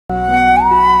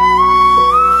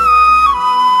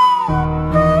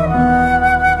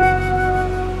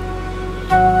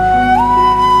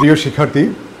প্রিয় শিক্ষার্থী,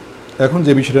 এখন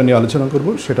যে বিষয়টা নিয়ে আলোচনা করব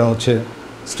সেটা হচ্ছে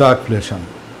স্টাগফ্লেশন।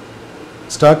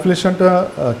 স্টাগফ্লেশনটা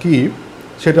কি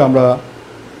সেটা আমরা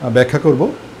ব্যাখ্যা করব।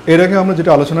 এর আগে আমরা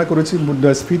যেটা আলোচনা করেছি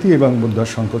মুদ্রাস্ফীতি এবং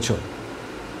মুদ্রার সংকোচন।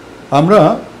 আমরা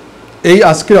এই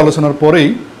আজকের আলোচনার পরেই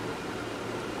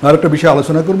আরেকটা বিষয়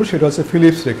আলোচনা করব, সেটা হচ্ছে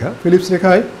ফিলিপস রেখা। ফিলিপস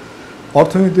রেখায়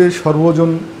অর্থনীতিতে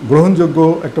সর্বজন গ্রহণযোগ্য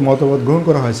একটা মতবাদ গ্রহণ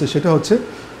করা হয়েছে, সেটা হচ্ছে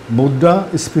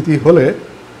মুদ্রাস্ফীতি হলে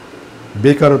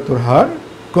বেকারত্বের হার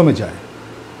কমে যায়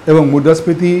এবং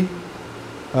মুদ্রাস্ফীতি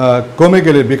কমে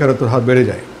গেলে বেকারত্বের হার বেড়ে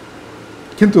যায়।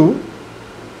 কিন্তু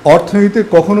অর্থনীতিতে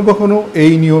কখনো কখনো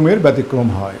এই নিয়মের ব্যতিক্রম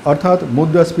হয়, অর্থাৎ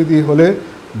মুদ্রাস্ফীতি হলে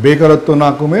বেকারত্ব না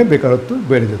কমে বেকারত্ব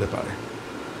বেড়ে যেতে পারে।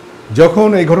 যখন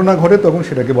এই ঘটনা ঘটে তখন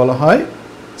সেটাকে বলা হয়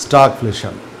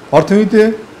স্টাগফ্লেশন। অর্থনীতিতে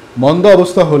মন্দা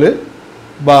অবস্থা হলে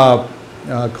বা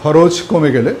খরচ কমে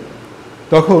গেলে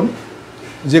তখন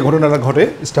যে ঘটনাটা ঘটে,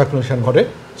 স্টাগফ্লেশন ঘটে,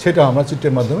 সেটা আমরা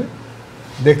চিত্রের মাধ্যমে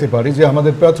দেখতে পারি। যে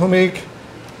আমাদের প্রাথমিক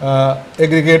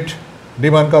এগ্রিগেট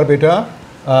ডিমান্ড কার্ভ এটা,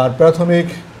 আর প্রাথমিক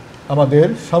আমাদের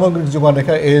সামগ্রিক যোগান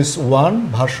রেখা S1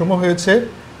 ভারসাম্য হয়েছে,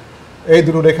 এই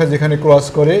দুটো রেখা যেখানে ক্রস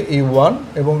করে E1,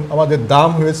 এবং আমাদের দাম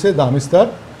হয়েছে দাম স্তর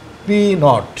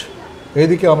P0।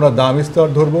 এইদিকে আমরা দাম স্তর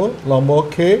ধরবো লম্ব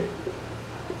অক্ষে,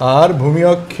 আর ভূমি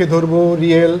অক্ষে ধরবো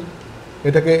রিয়েল,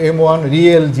 এটাকে M1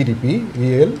 real GDP,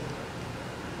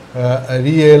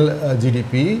 real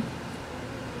GDP,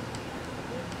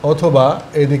 অথবা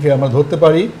এদিকে আমরা ধরতে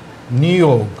পারি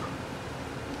নিয়োগ।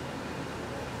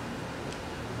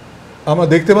 আমরা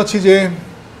দেখতে পাচ্ছি যে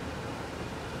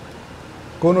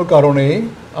কোনো কারণে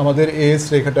আমাদের এস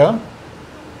রেখাটা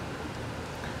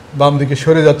বাম দিকে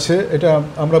সরে যাচ্ছে। এটা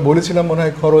আমরা বলেছিলাম মনে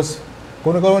হয় খরচ,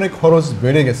 কোনো কারণে খরচ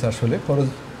বেড়ে গেছে, আসলে খরচ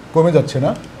কমে যাচ্ছে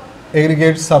না।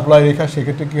 এগ্রিগেট সাপ্লাই রেখা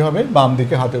সেক্ষেত্রে কী হবে, বাম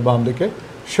দিকে, হাতের বাম দিকে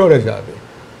সরে যাবে।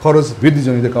 খরচ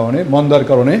বৃদ্ধিজনিত কারণে, মন্দার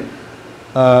কারণে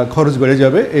খরচ বেড়ে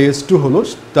যাবে। S2 হলো,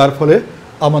 তার ফলে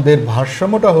আমাদের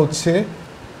ভারসাম্যটা হচ্ছে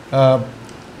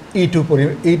E2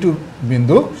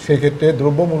 বিন্দু, সেক্ষেত্রে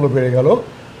দ্রব্যমূল্য বেড়ে গেল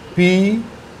P1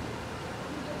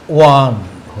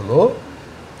 হলো,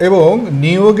 এবং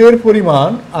নিয়োগের পরিমাণ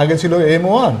আগে ছিল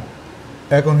M1,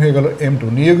 এখন হয়ে গেল M2।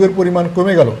 নিয়োগের পরিমাণ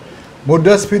কমে গেল,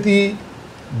 মুদ্রাস্ফীতি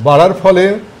বাড়ার ফলে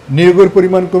নিয়োগের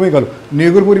পরিমাণ কমে গেল।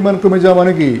 নিয়োগের পরিমাণ কমে যাওয়া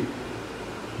মানে কি,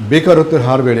 বেকারত্বের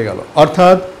হার বেড়ে গেল,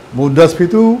 অর্থাৎ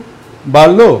মুদ্রাস্ফীতিও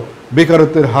বাড়লো,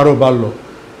 বেকারত্বের হারও বাড়লো।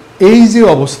 এই যে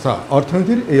অবস্থা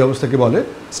অর্থনীতির, এই অবস্থাকে বলে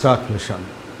স্টাগফ্লেশন।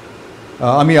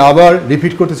 আমি আবার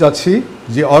রিপিট করতে চাচ্ছি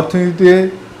যে অর্থনীতিতে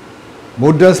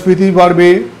মুদ্রাস্ফীতি বাড়বে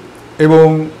এবং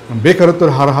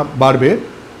বেকারত্বের হার বাড়বে।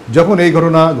 যখন এই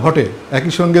ঘটনা ঘটে,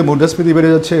 একই সঙ্গে মুদ্রাস্ফীতি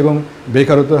বেড়ে যাচ্ছে এবং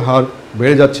বেকারত্বের হার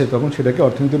বেড়ে যাচ্ছে, তখন সেটাকে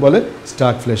অর্থনীতি বলে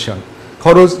স্টাগফ্লেশন।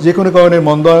 খরচ যে কোনো কারণে,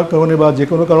 মন্দার কারণে বা যে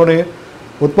কোনো কারণে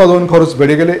উৎপাদন খরচ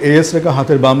বেড়ে গেলে এস রেখা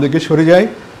হাতের বাম দিকে সরে যায়,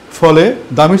 ফলে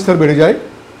দাম স্তর বেড়ে যায়,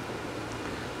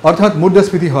 অর্থাৎ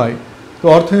মুদ্রাস্ফীতি হয়। তো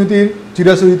অর্থনীতির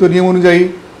চিরাচরিত নিয়ম অনুযায়ী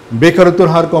বেকারত্বের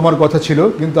হার কমার কথা ছিল,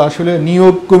 কিন্তু আসলে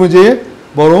নিয়োগ কমে যেয়ে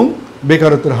বরং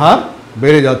বেকারত্বের হার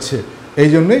বেড়ে যাচ্ছে। এই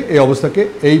জন্যে এই অবস্থাকে,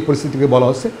 এই পরিস্থিতিকে বলা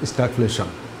হচ্ছে স্টাগফ্লেশন।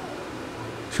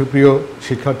 সুপ্রিয়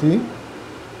শিক্ষার্থী,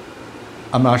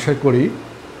 আমরা আশা করি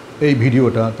এই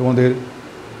ভিডিওটা তোমাদের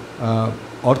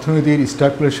অর্থনীতির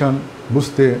স্টাগফ্লেশন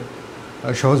বুঝতে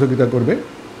সহযোগিতা করবে।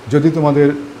 যদি তোমাদের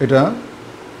এটা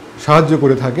সাহায্য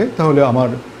করে থাকে তাহলে আমার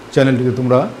চ্যানেলটিতে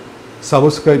তোমরা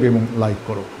সাবস্ক্রাইব এবং লাইক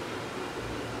করো।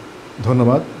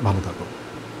 ধন্যবাদ, ভালো থাকো।